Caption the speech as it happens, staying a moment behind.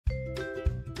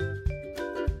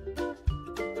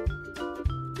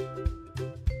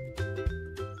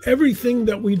everything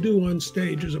that we do on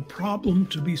stage is a problem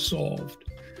to be solved.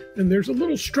 And there's a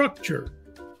little structure.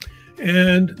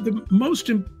 And the most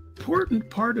important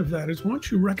part of that is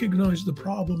once you recognize the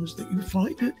problem is that you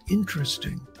find it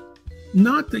interesting.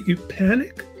 Not that you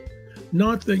panic,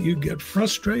 not that you get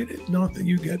frustrated, not that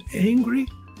you get angry,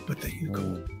 but that you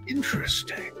go,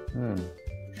 interesting.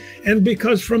 And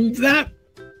because from that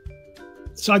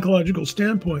psychological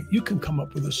standpoint, you can come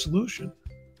up with a solution.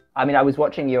 I mean, I was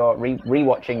watching your,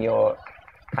 re-watching your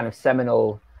kind of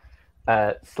seminal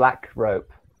slack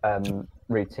rope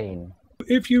routine.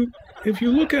 If you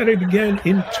look at it again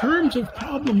in terms of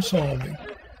problem solving,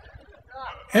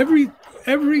 every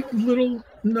little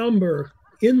number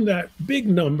in that big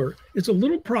number is a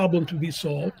little problem to be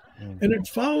solved, and it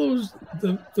follows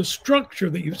the structure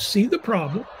that you see the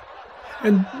problem.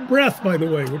 And breath, by the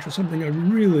way, which is something I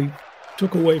really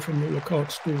took away from the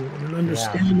Lecoq school, and an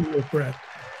understanding of breath,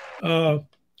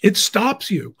 it stops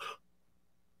you.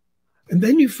 And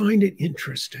then you find it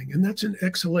interesting, and that's an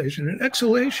exhalation. An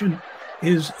exhalation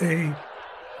is a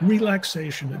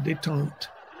relaxation, a détente.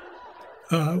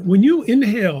 When you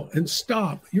inhale and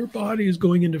stop, your body is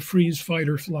going into freeze, fight,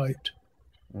 or flight.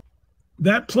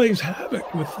 That plays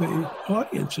havoc with the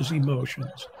audience's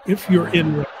emotions if you're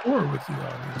in rapport with the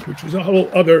audience, which is a whole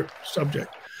other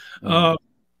subject.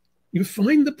 You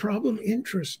find the problem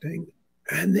interesting,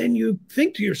 and then you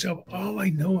think to yourself, oh, I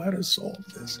know how to solve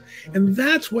this. And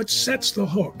that's what sets the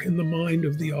hook in the mind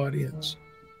of the audience.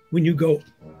 When you go,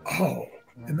 oh,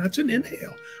 and that's an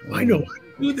inhale. I know how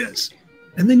to do this.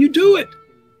 And then you do it.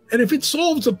 And if it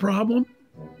solves a problem,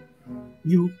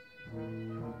 you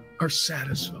are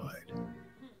satisfied.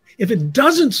 If it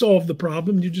doesn't solve the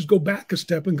problem, you just go back a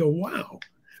step and go, wow,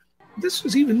 this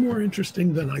is even more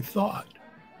interesting than I thought.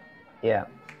 Yeah.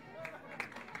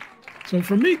 So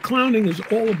for me, clowning is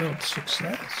all about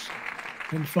success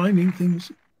and finding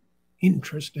things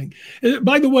interesting. And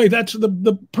by the way, that's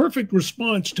the perfect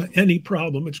response to any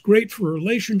problem. It's great for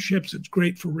relationships. It's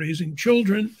great for raising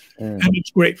children. And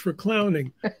it's great for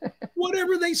clowning.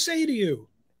 Whatever they say to you.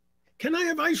 Can I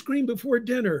have ice cream before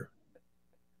dinner?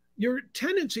 Your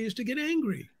tendency is to get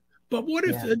angry. But what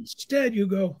if instead you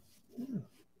go,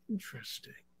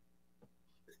 interesting.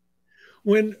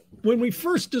 When we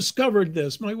first discovered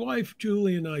this, my wife,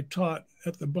 Julie, and I taught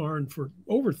at the barn for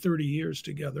over 30 years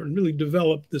together and really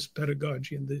developed this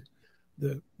pedagogy and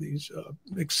these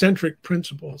eccentric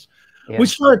principles. Yeah. We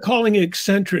started calling it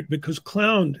eccentric because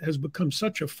clown has become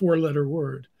such a four-letter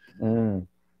word.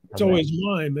 It's always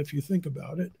mime if you think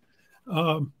about it.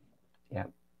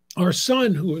 Our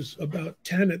son, who was about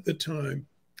 10 at the time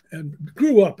and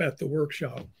grew up at the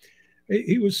workshop,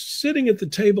 he was sitting at the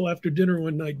table after dinner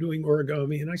one night doing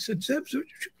origami. And I said, Zeb, should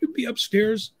you be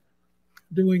upstairs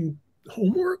doing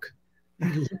homework?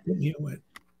 And he looked at me and went,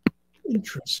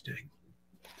 interesting.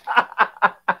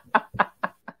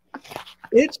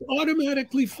 It's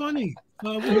automatically funny.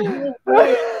 When he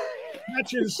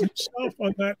catches himself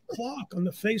on that clock on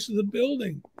the face of the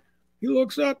building, he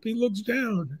looks up, he looks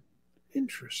down.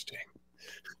 Interesting.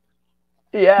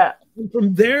 Yeah. And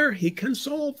from there, he can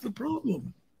solve the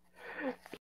problem.